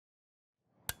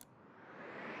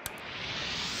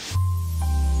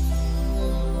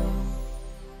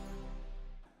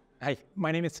Hi,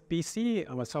 my name is BC.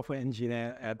 I'm a software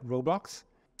engineer at Roblox.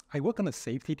 I work on the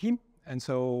safety team, and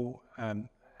so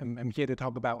I'm here to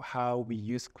talk about how we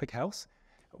use ClickHouse.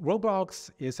 Roblox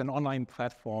is an online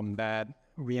platform that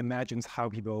reimagines how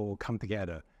people come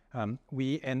together.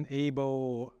 We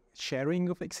enable sharing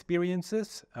of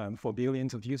experiences for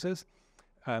billions of users.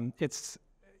 It's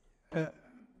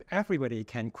everybody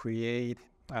can create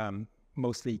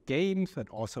mostly games, but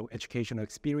also educational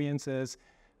experiences.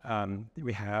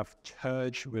 We have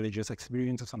church, religious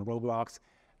experiences on Roblox,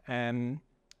 and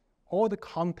all the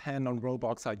content on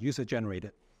Roblox are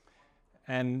user-generated.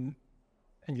 And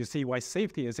you see why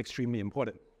safety is extremely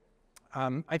important.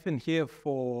 I've been here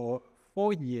for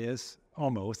 4 years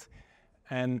almost,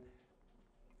 and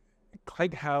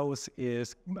ClickHouse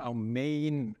is our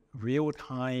main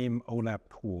real-time OLAP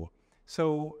tool.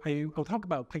 So I'll talk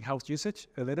about ClickHouse usage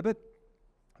a little bit,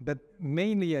 but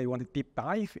mainly I want to deep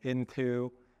dive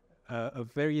into a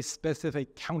very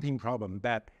specific counting problem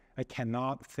that I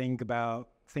cannot think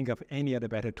of any other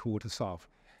better tool to solve.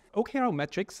 OKR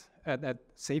metrics at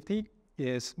safety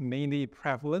is mainly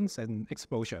prevalence and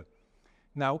exposure.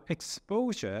 Now,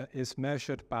 exposure is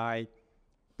measured by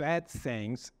bad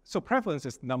things. So prevalence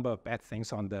is the number of bad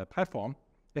things on the platform.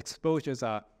 Exposures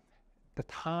are the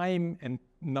time and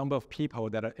number of people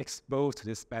that are exposed to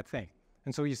this bad thing.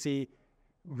 And so you see,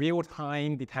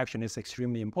 real-time detection is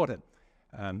extremely important.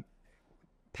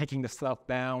 Taking the stuff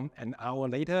down an hour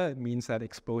later means that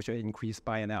exposure increased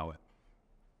by an hour.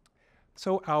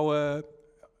 So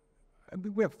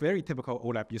we have very typical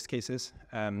OLAP use cases.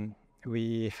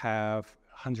 We have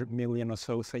 100 million or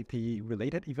so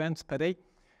safety-related events per day.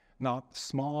 Not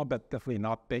small, but definitely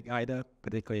not big either,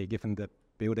 particularly given the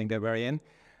building that we're in.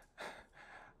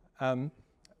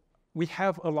 We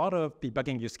have a lot of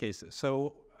debugging use cases.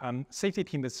 So safety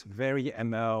team is very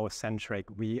ML-centric.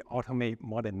 We automate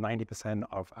more than 90%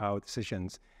 of our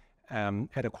decisions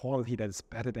at a quality that is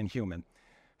better than human.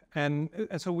 And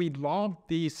so we log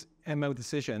these ML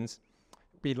decisions.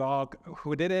 We log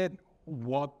who did it,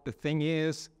 what the thing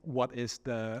is, what is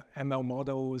the ML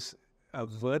model's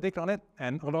verdict on it.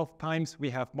 And a lot of times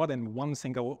we have more than one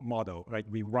single model, right?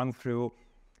 We run through,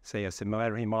 say, a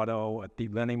similarity model, a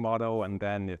deep learning model, and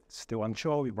then if it's still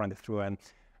unsure, we run it through an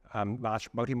large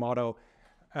multi-model.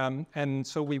 And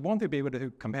so we want to be able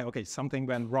to compare, okay, something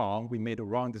went wrong, we made a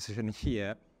wrong decision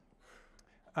here.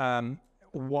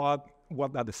 What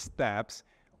are the steps?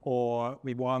 Or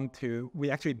we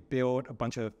actually build a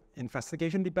bunch of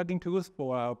investigation debugging tools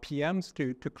for our PMs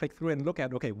to click through and look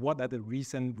at, okay, what are the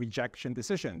recent rejection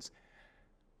decisions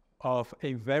of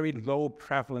a very low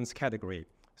prevalence category.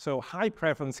 So high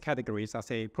prevalence categories are,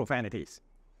 say, profanities,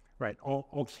 right?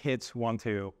 All kids want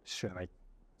to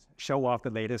show off the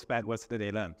latest bad words that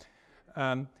they learn.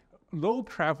 Low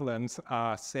prevalence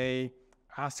are, say,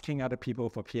 asking other people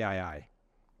for PII,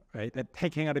 right? That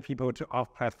taking other people to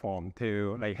off-platform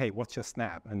to hey, what's your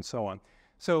snap, and so on.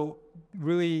 So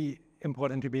really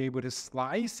important to be able to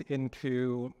slice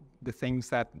into the things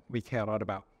that we care a lot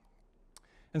about.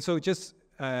 And so just,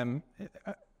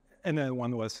 another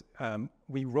one was,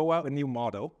 we roll out a new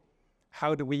model.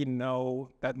 How do we know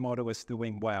that model is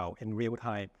doing well in real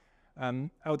time?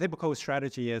 Our typical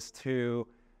strategy is to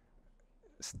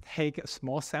take a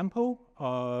small sample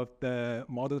of the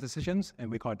model decisions, and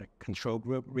we call it a control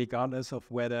group, regardless of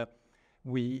whether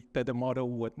the model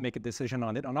would make a decision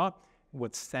on it or not,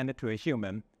 would send it to a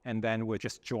human, and then we'll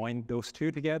just join those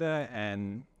two together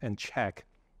and check.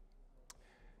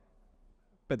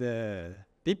 But the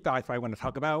deep dive I want to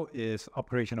talk about is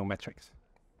operational metrics.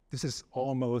 This is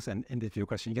almost an interview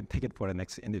question. You can take it for the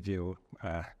next interview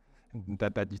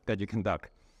that you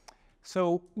conduct.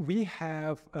 So we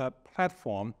have a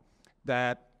platform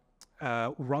that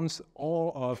runs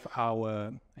all of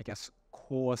our,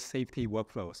 core safety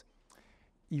workflows.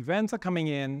 Events are coming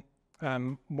in,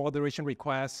 moderation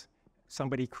requests,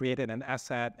 somebody created an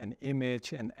asset, an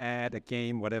image, an ad, a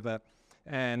game, whatever,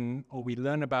 or we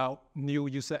learn about new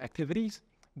user activities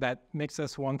that makes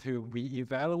us want to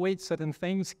reevaluate certain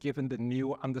things given the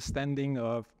new understanding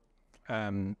of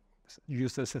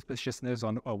user suspiciousness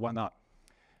or whatnot.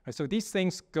 Right, so these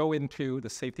things go into the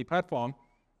safety platform,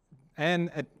 and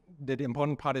the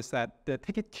important part is that the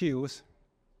ticket queues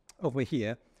over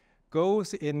here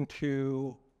goes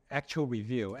into actual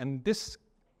review. And this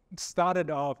started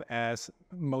off as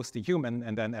mostly human,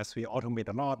 and then as we automate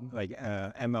a lot, like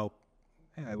ML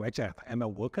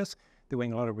workers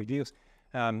doing a lot of reviews,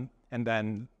 and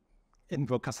then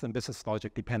invoke custom business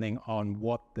logic depending on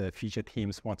what the feature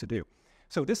teams want to do.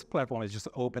 So this platform is just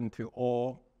open to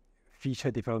all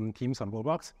feature development teams on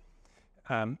Roblox,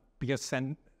 because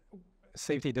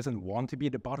safety doesn't want to be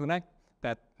the bottleneck.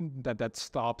 that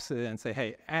stops it and say,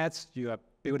 hey, ads, you are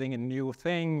building a new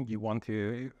thing, you want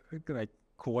to like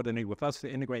coordinate with us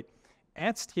to integrate.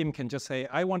 Ads team can just say,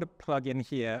 I want to plug in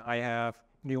here. I have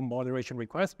new moderation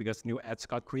requests because new ads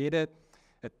got created,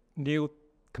 a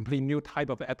complete new type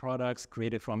of ad products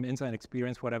created from insight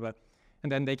experience, whatever.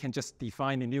 And then they can just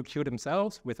define a new queue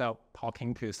themselves without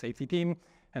talking to a safety team.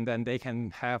 And then they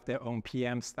can have their own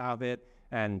PM staff it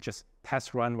and just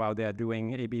test run while they're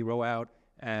doing A/B rollout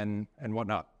and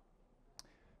whatnot.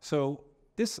 So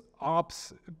this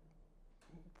ops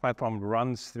platform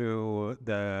runs through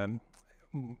the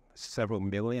several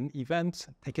million events,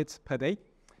 tickets per day.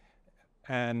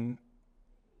 And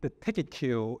the ticket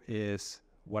queue is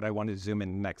what I want to zoom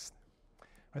in next.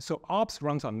 So ops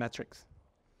runs on metrics.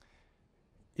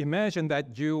 Imagine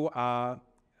that you are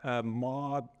a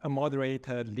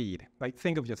moderator lead. Like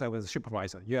think of yourself as a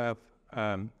supervisor. You have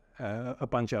a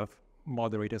bunch of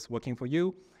moderators working for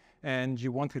you, and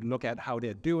you want to look at how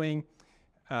they're doing,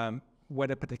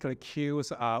 whether particular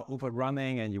queues are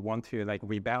overrunning, and you want to like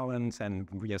rebalance and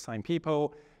reassign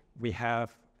people. We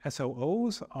have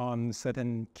SOOs on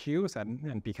certain queues,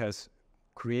 and because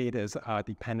creators are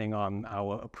depending on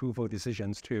our approval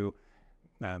decisions to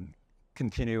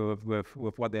continue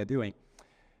with what they're doing.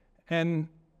 And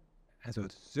so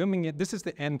zooming in, this is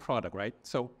the end product, right?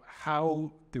 So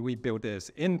how do we build this?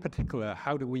 In particular,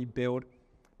 how do we build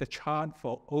the chart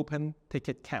for open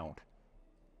ticket count?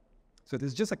 So this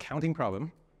is just a counting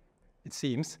problem, it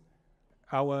seems.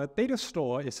 Our data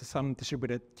store is some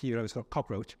distributed key value store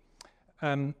cockroach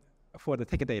for the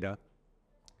ticket data.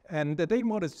 And the data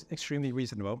model is extremely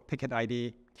reasonable. Ticket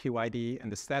ID, queue ID,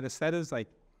 and the status like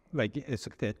it's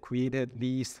created,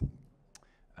 leased,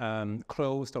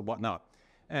 closed, or whatnot.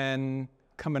 And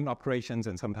common operations,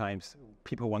 and sometimes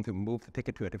people want to move the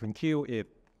ticket to a different queue if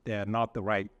they're not the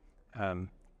right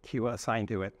queue assigned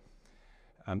to it.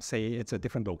 Say it's a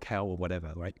different locale or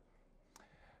whatever, right?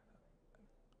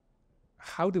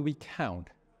 How do we count?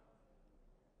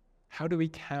 How do we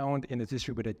count in a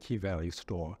distributed key value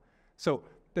store? So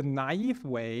the naive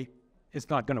way is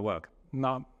not going to work,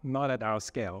 not at our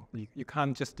scale. You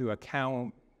can't just do a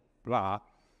count, blah,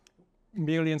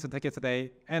 millions of tickets a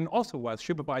day. And also while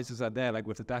supervisors are there, like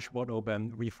with the dashboard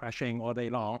open, refreshing all day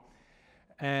long.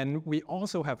 And we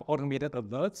also have automated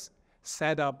alerts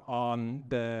set up on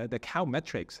the count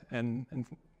metrics, and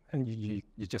you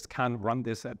just can't run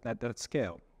this at that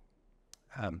scale.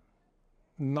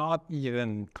 Not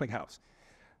even ClickHouse.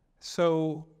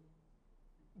 So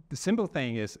the simple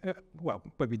thing is,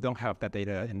 but we don't have that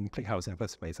data in ClickHouse in the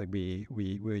first place. Like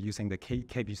we're using the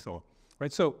KV store,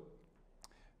 right? So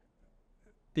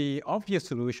the obvious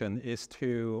solution is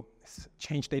to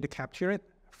change data capture it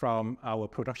from our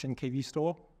production KV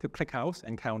store to ClickHouse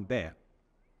and count there.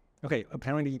 Okay,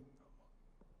 apparently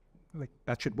like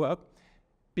that should work.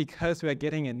 Because we're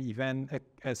getting an event,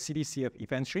 a CDC of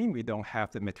event stream, we don't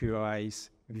have the materialized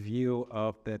view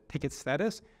of the ticket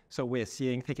status. So we're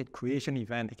seeing ticket creation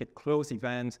event, ticket close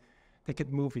events,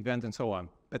 ticket move events, and so on.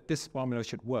 But this formula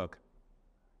should work.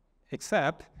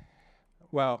 Except,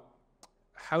 well,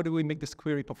 how do we make this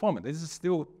query performant? This is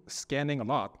still scanning a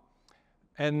lot.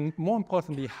 And more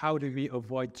importantly, how do we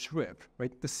avoid drift,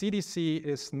 right? The CDC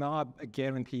is not a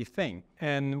guaranteed thing.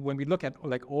 And when we look at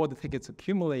like all the tickets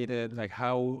accumulated, like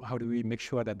how do we make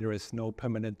sure that there is no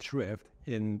permanent drift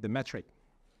in the metric?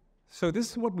 So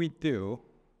this is what we do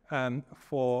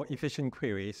for efficient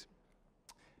queries.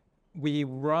 We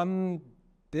run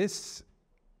this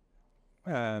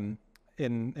in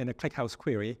a ClickHouse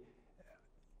query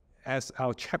as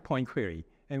our checkpoint query.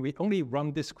 And we only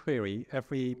run this query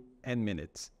every n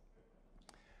minutes.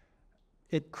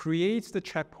 It creates the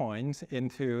checkpoints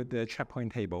into the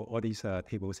checkpoint table, all these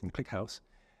tables in ClickHouse.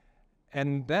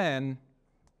 And then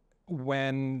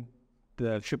when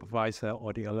the supervisor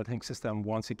or the alerting system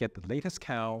wants to get the latest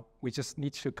count, we just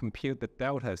need to compute the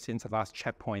delta since the last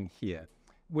checkpoint here,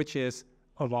 which is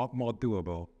a lot more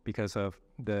doable because of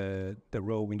the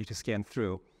row we need to scan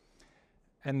through.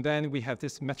 And then we have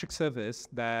this metric service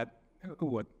that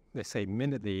would, let's say,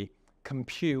 minutely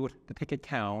compute the ticket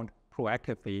count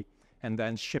proactively and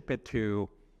then ship it to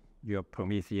your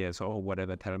Prometheus or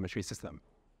whatever telemetry system.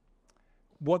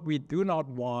 What we do not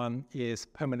want is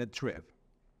permanent drift.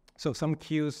 So some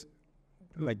queues,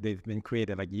 like they've been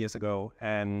created like years ago,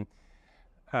 and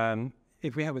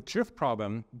if we have a drift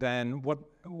problem, then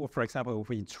for example, if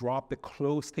we drop the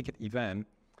closed ticket event,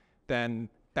 then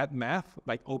that math,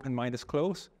 like open minus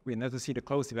close, we never see the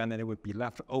closed event and it would be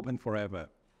left open forever.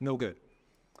 No good.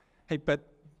 Hey, but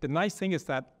the nice thing is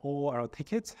that all our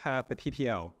tickets have a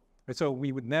TTL. Right? So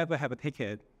we would never have a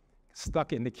ticket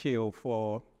stuck in the queue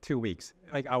for 2 weeks.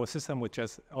 Like our system would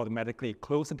just automatically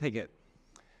close the ticket.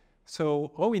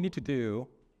 So all we need to do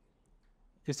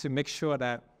is to make sure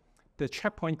that the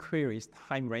checkpoint query's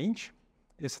time range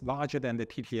is larger than the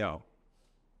TTL,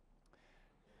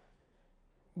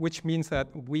 which means that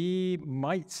we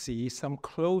might see some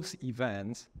closed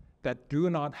events that do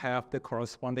not have the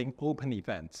corresponding open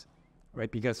events,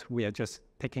 right? Because we are just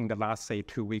taking the last, say,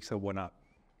 2 weeks or whatnot.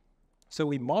 So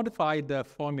we modified the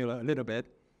formula a little bit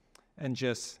and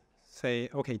just say,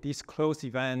 okay, these closed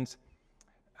events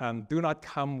do not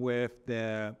come with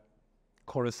the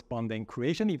corresponding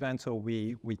creation event, so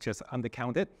we just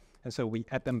undercount it, and so we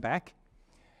add them back.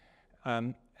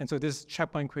 And so this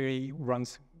checkpoint query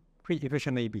runs pretty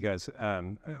efficiently because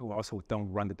we also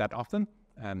don't run it that often,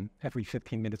 every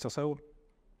 15 minutes or so.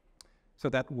 So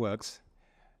that works.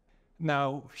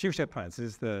 Now, future plans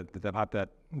is the part that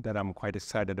I'm quite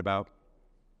excited about.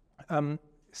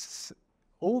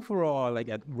 Overall, like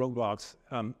at Roblox,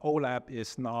 OLAP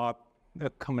is not a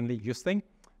commonly used thing.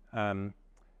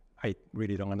 I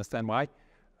really don't understand why.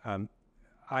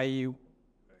 I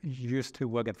used to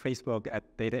work at Facebook at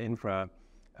Data Infra.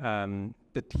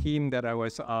 The team that I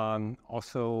was on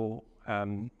also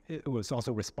it was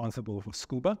also responsible for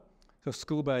Scuba. So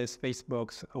Scuba is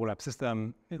Facebook's OLAP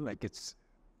system.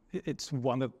 It's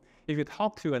one of, if you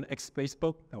talk to an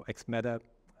ex-Facebook or ex-Meta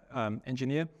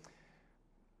engineer,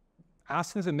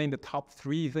 ask them to name the top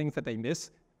 3 things that they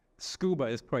miss, Scuba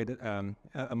is probably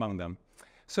among them.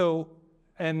 So,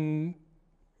 and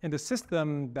the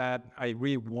system that I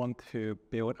really want to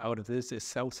build out of this is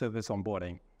self-service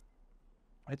onboarding.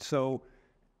 Right? So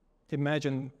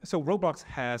imagine, so Roblox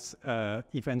has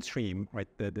event stream, right?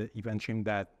 The event stream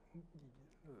that,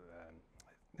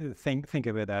 think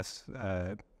of it as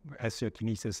your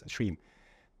Kinesis stream,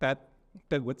 that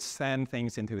would send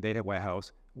things into a data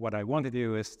warehouse. What I want to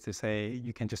do is to say,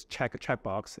 you can just check a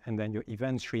checkbox, and then your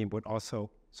event stream would also,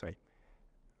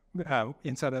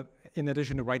 in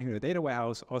addition to writing to the data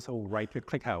warehouse, also write to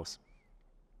ClickHouse.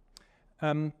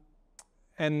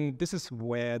 And this is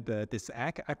where this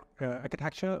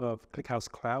architecture of ClickHouse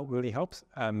Cloud really helps.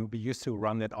 We used to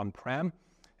run it on-prem,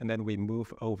 and then we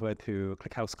move over to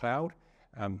ClickHouse Cloud.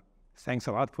 Thanks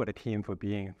a lot for the team for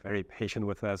being very patient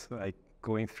with us, like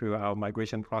going through our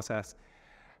migration process.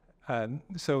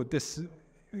 So this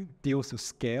deals with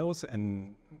scales,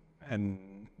 and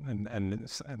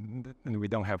we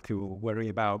don't have to worry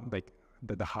about like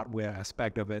the hardware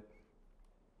aspect of it.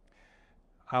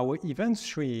 Our event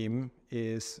stream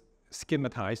is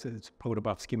schematized. It's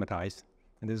protobuf schematized,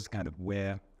 and this is kind of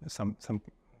where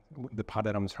the part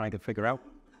that I'm trying to figure out.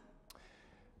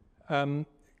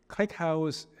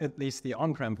 ClickHouse, at least the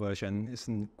on-prem version,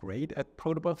 isn't great at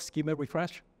protobuf schema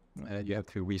refresh. You have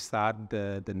to restart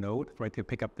the node, right, to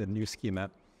pick up the new schema.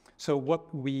 So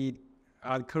what we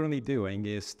are currently doing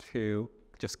is to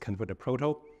just convert the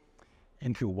proto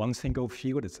into one single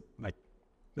field. It's like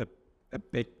a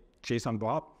big JSON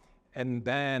blob. And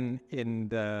then in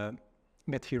the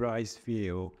materialized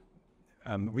view,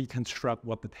 reconstruct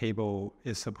what the table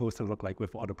is supposed to look like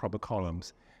with all the proper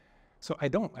columns. So I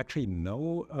don't actually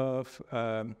know of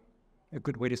a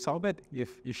good way to solve it.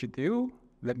 If you should do,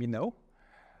 let me know.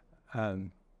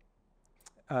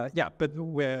 Yeah, but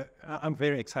I'm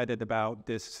very excited about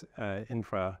this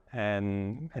infra,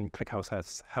 and ClickHouse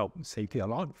has helped safety a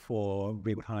lot for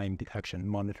real-time detection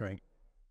monitoring.